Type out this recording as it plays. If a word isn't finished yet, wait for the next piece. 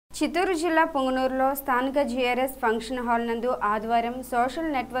చిత్తూరు జిల్లా పొంగనూరులో స్థానిక GRS function hall నందు ఆదివారం సోషల్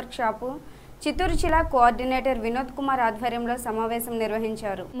నెట్వర్క్ షాపు చిత్తూరు జిల్లా కోఆర్డినేటర్ వినోద్ కుమార్ ఆధ్వర్యంలో సమావేశం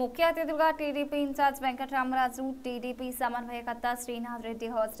నిర్వహించారు. ముఖ్య అతిథులుగా టీడీపీ ఇన్ఛార్జ్ వెంకటరామరాజు, టీడీపీ సమన్వయకర్త శ్రీనాథ్ రెడ్డి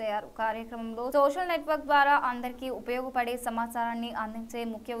హాజరయ్యారు. కార్యక్రమంలో సోషల్ నెట్వర్క్ ద్వారా అందరికీ ఉపయోగపడే సమాచారాన్ని అందించే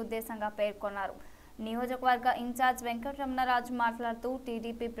ముఖ్య ఉద్దేశంగా పేర్కొన్నారు. నియోజకవర్గ ఇన్ఛార్జ్ వెంకటరామరాజు మాట్లాడుతూ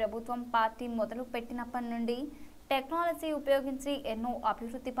టీడీపీ ప్రభుత్వం పార్టీ మొదలు పెట్టినప్పటి నుండి టెక్నాలజీ ఉపయోగించి ఎన్నో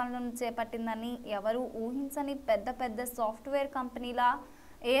అభివృద్ధి పనులను చేపట్టిందని, ఎవరూ ఊహించని పెద్ద పెద్ద సాఫ్ట్వేర్ కంపెనీల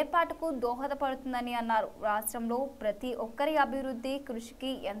ఏర్పాటుకు దోహదపడుతుందని అన్నారు. రాష్ట్రంలో ప్రతి ఒక్కరి అభివృద్ధి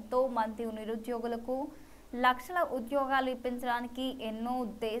కృషికి ఎంతో మంది నిరుద్యోగులకు లక్షల ఉద్యోగాలు ఇప్పించడానికి ఎన్నో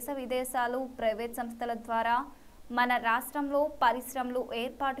దేశ విదేశాలు ప్రైవేట్ సంస్థల ద్వారా మన రాష్ట్రంలో పరిశ్రమలు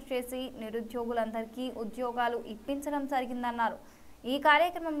ఏర్పాటు చేసి నిరుద్యోగులందరికీ ఉద్యోగాలు ఇప్పించడం జరిగిందన్నారు. ఈ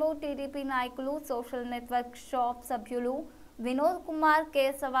కార్యక్రమంలో టీడీపీ నాయకులు, సోషల్ నెట్వర్క్ షాప్ సభ్యులు వినోద్ కుమార్,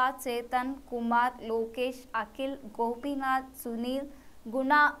 కేశవ, చేతన్ కుమార్, లోకేష్, అఖిల్, గోపీనాథ్, సునీల్,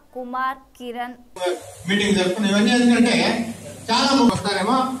 గుణ, కుమార్, కిరణ్ మీటింగ్ జరుపుకుని ఇవన్నీ ఎందుకంటే చాలా మంది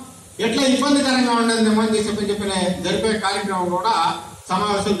వస్తారేమో, ఎట్లా ఇబ్బందికరంగా ఉండదేమో అని చెప్పిన జరిపే కార్యక్రమం కూడా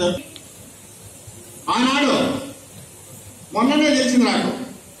సమావేశం జరుపు. ఆనాడు మొన్ననే తెలిసింది నాకు,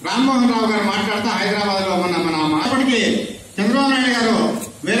 రామ్మోహన్ రావు గారు మాట్లాడుతూ హైదరాబాద్ లో మన అప్పటికి చంద్రబాబు నాయుడు గారు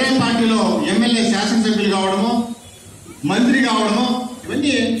వేరే పార్టీలో ఎమ్మెల్యే, శాసనసభ్యులు కావడము, మంత్రి కావడము,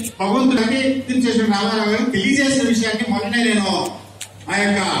 ఇవన్నీ భగవంతుడికి తెలియజేసిన రామారావు గారు తెలియజేసిన విషయాన్ని మొన్ననే నేను ఆ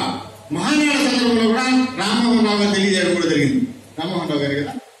యొక్క మహానాడు సందర్భంలో కూడా రామ్మోహన్ రావు గారు తెలియజేయడం కూడా జరిగింది. రామ్మోహన్ రావు గారు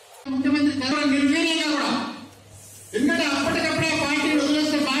కదా ముఖ్యమంత్రి నిర్వీర్యంగా కూడా, ఎందుకంటే అప్పటికప్పుడే పార్టీని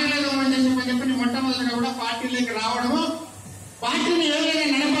వదిలేస్తే బాగలేదు అని చెప్పి మొట్టమొదటిగా కూడా పార్టీలోకి రావడము, పార్టీని ఏ విధంగా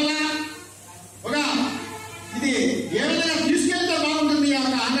నడపల్లా, ఒక ఇది ఏ విధంగా తీసుకెళ్తే బాగుంటుంది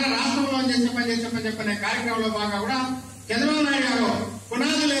ఆంధ్ర రాష్ట్రంలో అని చెప్పనే కార్యక్రమంలో భాగంగా కూడా చంద్రబాబు నాయుడు గారు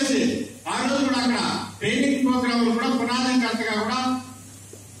పునాదులు వేసి ఆ రోజు కూడా అక్కడ ట్రైనింగ్ ప్రోగ్రామ్ కూడా పునాదికర్తగా కూడా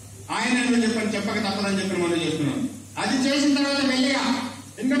ఆయన చెప్పక తప్పదని చెప్పి మనం చేస్తున్నాం. అది చేసిన తర్వాత మెల్లిగా,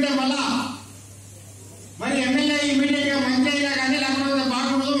 ఎందుకంటే మళ్ళా మరి ఎమ్మెల్యే ఇమీడియట్ గా మంత్రి అయినా కానీ లేకపోతే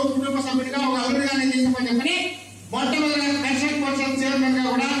బాగుండదు, కుటుంబ సభ్యుడిగా ఒక అభివృద్ధిగానే తీసుకుని చెప్పని మొట్టమొదటి పెన్షన్ పరిషత్ చైర్మన్ గా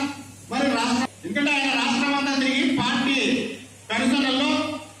కూడా మరి రాష్ట్రం, ఎందుకంటే ఆయన రాష్ట్రం అంతా తిరిగి పార్టీ పరిశ్రమల్లో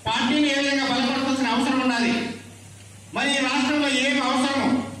పార్టీని ఏ విధంగా బలపడవలసిన అవసరం ఉన్నది, మరి ఈ రాష్ట్రంలో ఏం అవసరం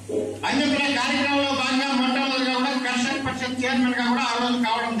అని చెప్పిన కార్యక్రమంలో భాగంగా మొట్టమొదటిగా కూడా పెన్షన్ పరిషత్ చైర్మన్ గా కూడా ఆ రోజు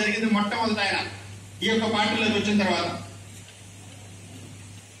కావడం జరిగింది. మొట్టమొదటి ఆయన ఈ యొక్క పార్టీలోకి వచ్చిన తర్వాత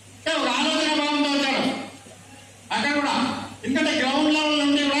ఒక ఆలోచన భావంతో వచ్చారు అక్కడ కూడా. ఎందుకంటే గ్రౌండ్ లెవెల్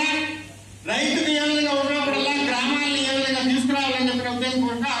నుండి కూడా రైతుకు ఏ విధంగా ఉపయోగపడాలా, గ్రామాలను ఏ విధంగా తీసుకురావాలని చెప్పిన ఉద్దేశం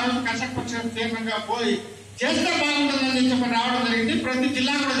ఆ రోజు కర్షక పరిషత్ చైర్మన్ గా పోయి చేస్తే బాగుంటుందని చెప్పి రావడం జరిగింది. ప్రతి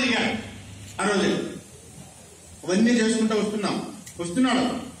జిల్లా కూడా దిగారు ఆ రోజు. అవన్నీ చేసుకుంటూ వస్తున్నాడు.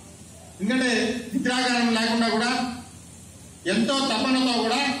 ఎందుకంటే నిద్రాగారం లేకుండా కూడా ఎంతో తపనతో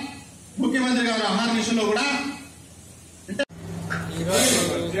కూడా ముఖ్యమంత్రి గారు అహర్నిశలో కూడా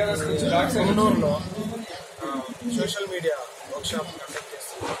పొంగనూరులో social media work shop conduct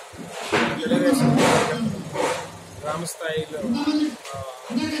చేస్తున్నాం. తెలుగుదేశం గ్రామ స్థాయిలో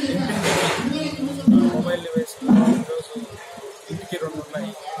మొబైల్ డివైస్లు ఈరోజు ఇంటికి 2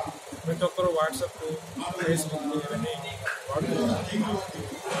 ఉన్నాయి. ప్రతి ఒక్కరు వాట్సాప్, ఫేస్బుక్ ఇవన్నీ వాడుతున్నారు.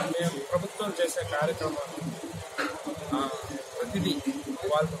 మేము ప్రభుత్వం చేసే కార్యక్రమాలు ప్రతిదీ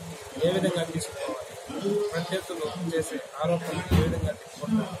వాళ్ళు ఏ విధంగా తీసుకోవాలి, ప్రత్యర్థులు చేసే ఆరోపణలు ఏ విధంగా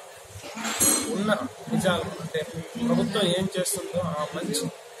తీసుకుంటారు, ఉన్న నిజాలు అంటే ప్రభుత్వం ఏం చేస్తుందో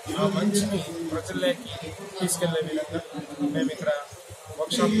ఆ మంచిని ప్రజల్లోకి తీసుకెళ్లే విధంగా మేము ఇక్కడ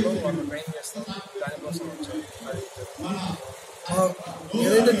వర్క్షాప్లో వాళ్ళు ట్రైన్ చేస్తాం. దానికోసం వచ్చాము.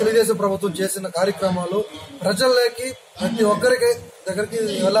 ఏదైతే తెలుగుదేశం ప్రభుత్వం చేసిన కార్యక్రమాలు ప్రజల్లోకి ప్రతి ఒక్కరికి దగ్గరికి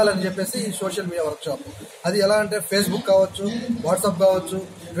వెళ్ళాలని చెప్పేసి ఈ సోషల్ మీడియా వర్క్ షాప్. అది ఎలా అంటే ఫేస్బుక్ కావచ్చు, వాట్సాప్ కావచ్చు,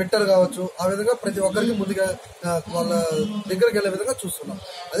 ట్విట్టర్ కావచ్చు, ఆ విధంగా ప్రతి ఒక్కరికి ముందుగా వాళ్ళ దగ్గరికి వెళ్ళే విధంగా చూస్తున్నాం.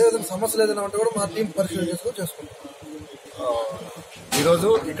 అదేవిధంగా సమస్యలు ఏదైనా ఉంటే కూడా మా టీం పరిశీలన చేసుకుంటాం. ఈరోజు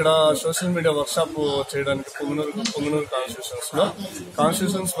ఇక్కడ సోషల్ మీడియా వర్క్షాప్ చేయడానికి పొంగనూరు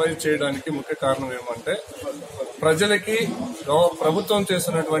కాన్స్టిట్యూషన్స్ వైజ్ చేయడానికి ముఖ్య కారణం ఏమంటే, ప్రజలకి ప్రభుత్వం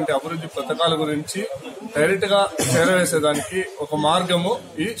చేస్తున్నటువంటి అభివృద్ధి పథకాల గురించి డైరెక్ట్ గా చేరవేసేదానికి ఒక మార్గము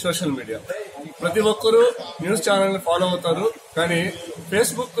ఈ సోషల్ మీడియా. ప్రతి ఒక్కరూ న్యూస్ ఛానల్ ని ఫాలో అవుతారు, కానీ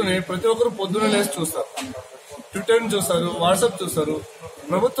ఫేస్బుక్ ని ప్రతి ఒక్కరు పొద్దున లేసి చూస్తారు, ట్విట్టర్ ని చూస్తారు, వాట్సాప్ చూస్తారు.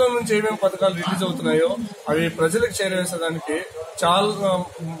 ప్రభుత్వం నుంచి ఏమేమి పథకాలు రిలీజ్ అవుతున్నాయో అవి ప్రజలకు చేరవేసేదానికి చాలా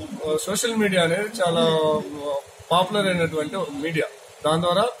సోషల్ మీడియా అనేది చాలా పాపులర్ అయినటువంటి ఒక మీడియా. దాని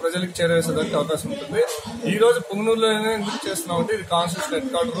ద్వారా ప్రజలకు చేరవేసేదానికి అవకాశం ఉంటుంది. ఈ రోజు పొంగనూరులోనే ఎందుకు చేస్తున్నామంటే ఇది కాన్స్టిట్యూషన్ హెడ్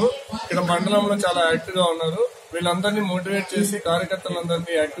క్వార్టర్. ఇక్కడ మండలంలో చాలా యాక్టివ్ గా ఉన్నారు. వీళ్ళందరినీ మోటివేట్ చేసి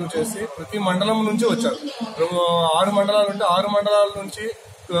కార్యకర్తలందరినీ యాక్టివ్ చేసి ప్రతి మండలం నుంచి వచ్చారు. 6 మండలాలు ఉంటే 6 మండలాల నుంచి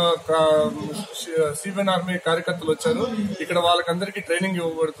సిబిఎన్ ఆర్మీ కార్యకర్తలు వచ్చారు. ఇక్కడ వాళ్ళకందరికీ ట్రైనింగ్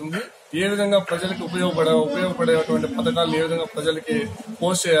ఇవ్వబడుతుంది. ఏ విధంగా ప్రజలకు ఉపయోగపడేటువంటి పథకాలను ఏ విధంగా ప్రజలకి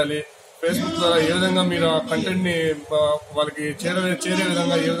పోస్ట్ చేయాలి, ఫేస్బుక్ ద్వారా ఏ విధంగా మీరు ఆ కంటెంట్ ని వాళ్ళకి చేరే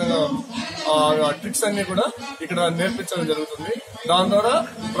విధంగా ఏ విధంగా ట్రిక్స్ అన్ని కూడా ఇక్కడ నేర్పించడం జరుగుతుంది. దాని ద్వారా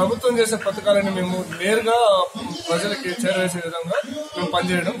ప్రభుత్వం చేసే పథకాలని మేము నేరుగా ప్రజలకి చేరవేసే విధంగా మేము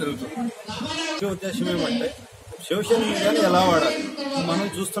పనిచేయడం జరుగుతుంది. ఉద్దేశం ఏమంటే సోషల్ మీడియాని ఎలా వాడాలి. మనం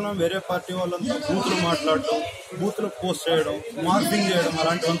చూస్తున్నాం వేరే పార్టీ వాళ్ళంతా బూతులు మాట్లాడటం, బూతులు పోస్ట్ చేయడం, మార్పింగ్ చేయడం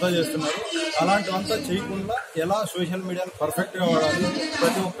అలాంటివంతా చేస్తున్నారు. అలాంటివంతా చేయకుండా ఎలా సోషల్ మీడియాని పర్ఫెక్ట్ గా వాడాలి,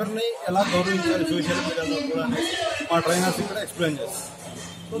 ప్రతి ఒక్కరిని ఎలా గౌరవించాలి సోషల్ మీడియాలో కూడా అనేసి మా ట్రైనర్స్ ఇక్కడ ఎక్స్ప్లెయిన్ చేస్తారు.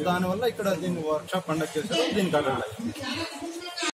 సో దానివల్ల ఇక్కడ దీన్ని వర్క్షాప్ కండక్ట్ చేశారు. దీనికి అటెండ్ అయ్యారు.